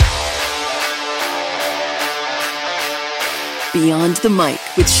Beyond the Mic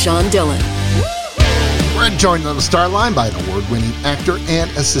with Sean Dillon. We're joined on the star line by an award-winning actor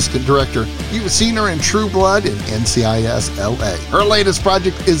and assistant director. You've seen her in True Blood and NCIS LA. Her latest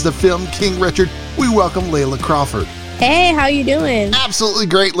project is the film King Richard. We welcome Layla Crawford. Hey, how you doing? Absolutely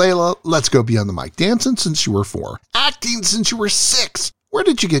great, Layla. Let's go beyond the mic. Dancing since you were 4. Acting since you were 6. Where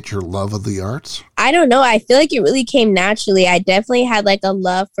did you get your love of the arts? I don't know. I feel like it really came naturally. I definitely had like a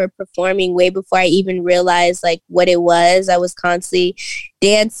love for performing way before I even realized like what it was. I was constantly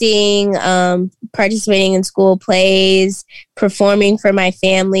dancing, participating in school plays, performing for my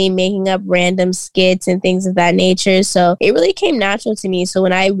family, making up random skits and things of that nature. So it really came natural to me. So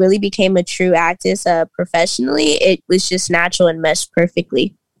when I really became a true actress professionally, it was just natural and meshed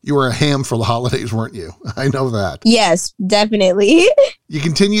perfectly. You were a ham for the holidays, weren't you? I know that. Yes, definitely. You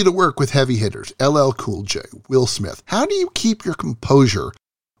continue to work with heavy hitters, LL Cool J, Will Smith. How do you keep your composure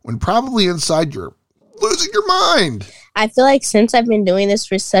when probably inside you're losing your mind? I feel like since I've been doing this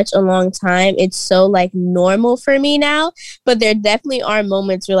for such a long time, it's so like normal for me now. But there definitely are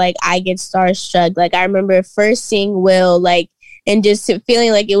moments where like I get starstruck. Like I remember first seeing Will, and just feeling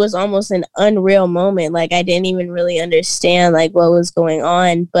like it was almost an unreal moment. Like I didn't even really understand like what was going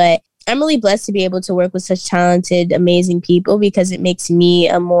on. But I'm really blessed to be able to work with such talented, amazing people because it makes me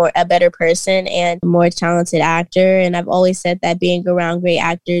a better person and a more talented actor. And I've always said that being around great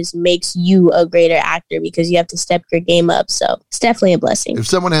actors makes you a greater actor because you have to step your game up. So it's definitely a blessing. If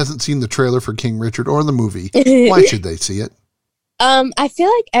someone hasn't seen the trailer for King Richard or the movie, why should they see it? I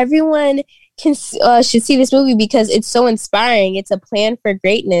feel like everyone should see this movie because it's so inspiring. It's a plan for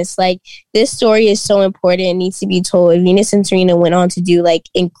greatness. Like this story is so important. It needs to be told. Venus and Serena went on to do like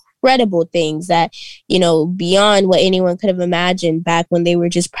incredible things that, beyond what anyone could have imagined back when they were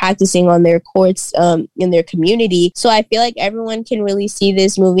just practicing on their courts in their community. So I feel like everyone can really see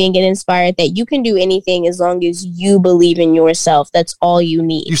this movie and get inspired that you can do anything as long as you believe in yourself. That's all you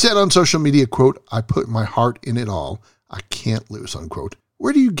need. You said on social media, quote, "I put my heart in it all. I can't lose," unquote.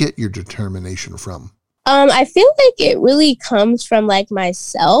 Where do you get your determination from? I feel like it really comes from like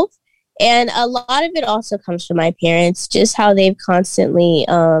myself. And a lot of it also comes from my parents, just how they've constantly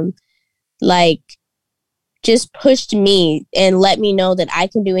just pushed me and let me know that I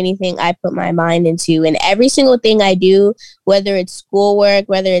can do anything I put my mind into. And every single thing I do, whether it's schoolwork,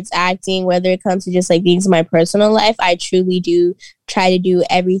 whether it's acting, whether it comes to just like things in my personal life, I truly do try to do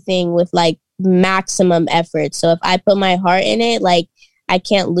everything with like maximum effort. So if I put my heart in it, like I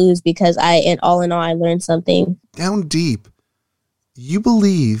can't lose because all in all, I learned something. Down deep, you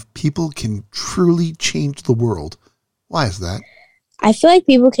believe people can truly change the world. Why is that? I feel like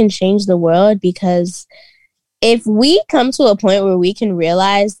people can change the world because if we come to a point where we can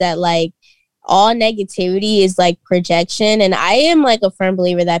realize that like all negativity is like projection, and I am like a firm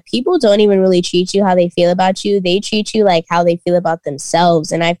believer that people don't even really treat you how they feel about you. They treat you like how they feel about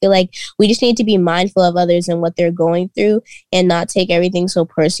themselves. And I feel like we just need to be mindful of others and what they're going through and not take everything so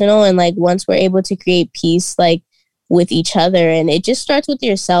personal. And like once we're able to create peace, like with each other, and it just starts with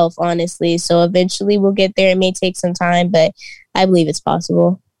yourself, honestly. So eventually we'll get there. It may take some time, but I believe it's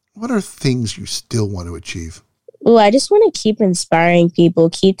possible. What are things you still want to achieve? Oh, I just want to keep inspiring people,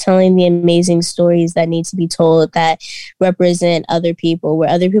 keep telling the amazing stories that need to be told that represent other people, where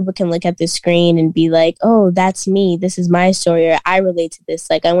other people can look at the screen and be like, oh, that's me. This is my story, or I relate to this.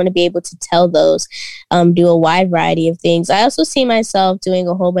 Like, I want to be able to tell those, do a wide variety of things. I also see myself doing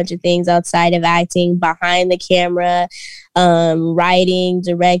a whole bunch of things outside of acting, behind the camera, writing,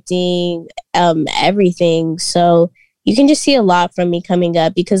 directing, everything. So you can just see a lot from me coming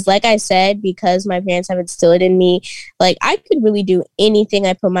up because like I said, because my parents have instilled in me, like I could really do anything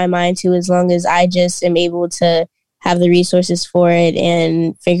I put my mind to as long as I just am able to have the resources for it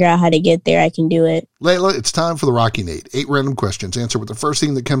and figure out how to get there. I can do it. Layla, it's time for the Rocky Nate. 8 random questions. Answer with the first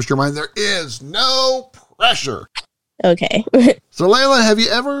thing that comes to your mind. There is no pressure. Okay. So Layla, have you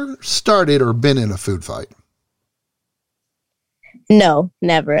ever started or been in a food fight? No,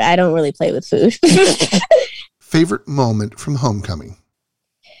 never. I don't really play with food. Favorite moment from homecoming?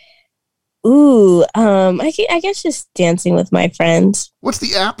 Ooh, I guess just dancing with my friends. What's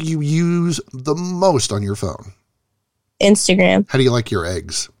the app you use the most on your phone? Instagram. How do you like your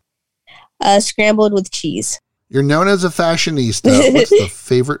eggs? Scrambled with cheese. You're known as a fashionista. What's the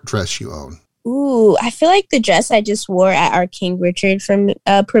favorite dress you own? Ooh, I feel like the dress I just wore at our King Richard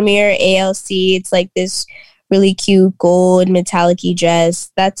premiere, ALC. It's like this really cute gold metallic-y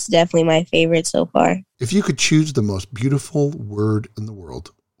dress. That's definitely my favorite so far. If you could choose the most beautiful word in the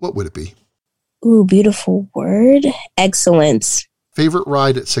world, what would it be? Ooh, beautiful word. Excellence. Favorite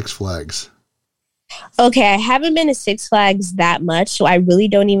ride at Six Flags? Okay, I haven't been to Six Flags that much, so I really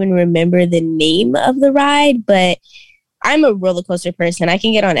don't even remember the name of the ride, but I'm a roller coaster person. I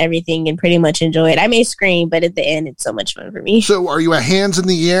can get on everything and pretty much enjoy it. I may scream, but at the end, it's so much fun for me. So are you a hands in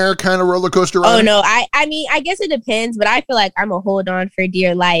the air kind of roller coaster rider? Oh, no. I mean, I guess it depends, but I feel like I'm a hold on for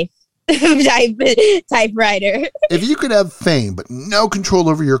dear life type rider. If you could have fame but no control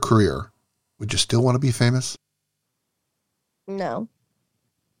over your career, would you still want to be famous? No,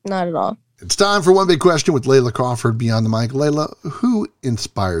 not at all. It's time for One Big Question with Layla Crawford Beyond the Mic. Layla, who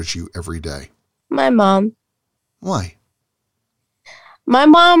inspires you every day? My mom. Why? My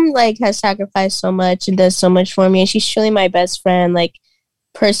mom has sacrificed so much and does so much for me, and she's truly my best friend.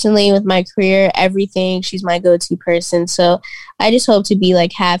 Personally, with my career, everything, she's my go-to person. So I just hope to be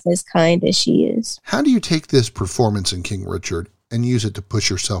half as kind as she is. How do you take this performance in King Richard and use it to push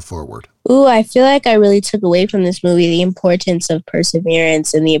yourself forward? Ooh, I feel like I really took away from this movie the importance of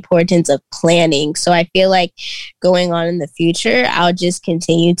perseverance and the importance of planning. So I feel like going on in the future, I'll just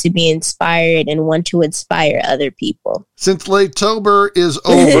continue to be inspired and want to inspire other people. Since Laytober is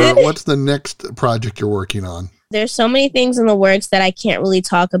over, what's the next project you're working on? There's so many things in the works that I can't really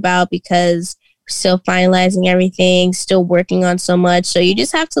talk about because we're still finalizing everything, still working on so much. So you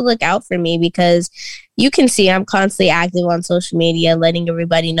just have to look out for me because you can see I'm constantly active on social media, letting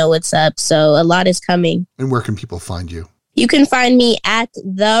everybody know what's up. So a lot is coming. And where can people find you? You can find me at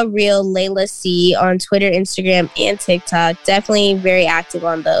The Real Layla C on Twitter, Instagram, and TikTok. Definitely very active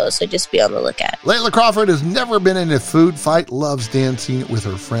on those, so just be on the lookout. Layla Crawford has never been in a food fight, loves dancing with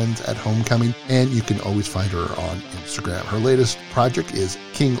her friends at homecoming, and you can always find her on Instagram. Her latest project is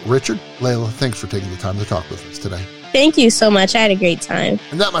King Richard. Layla, thanks for taking the time to talk with us today. Thank you so much. I had a great time.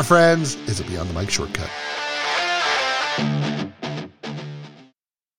 And that, my friends, is a Beyond the Mic shortcut.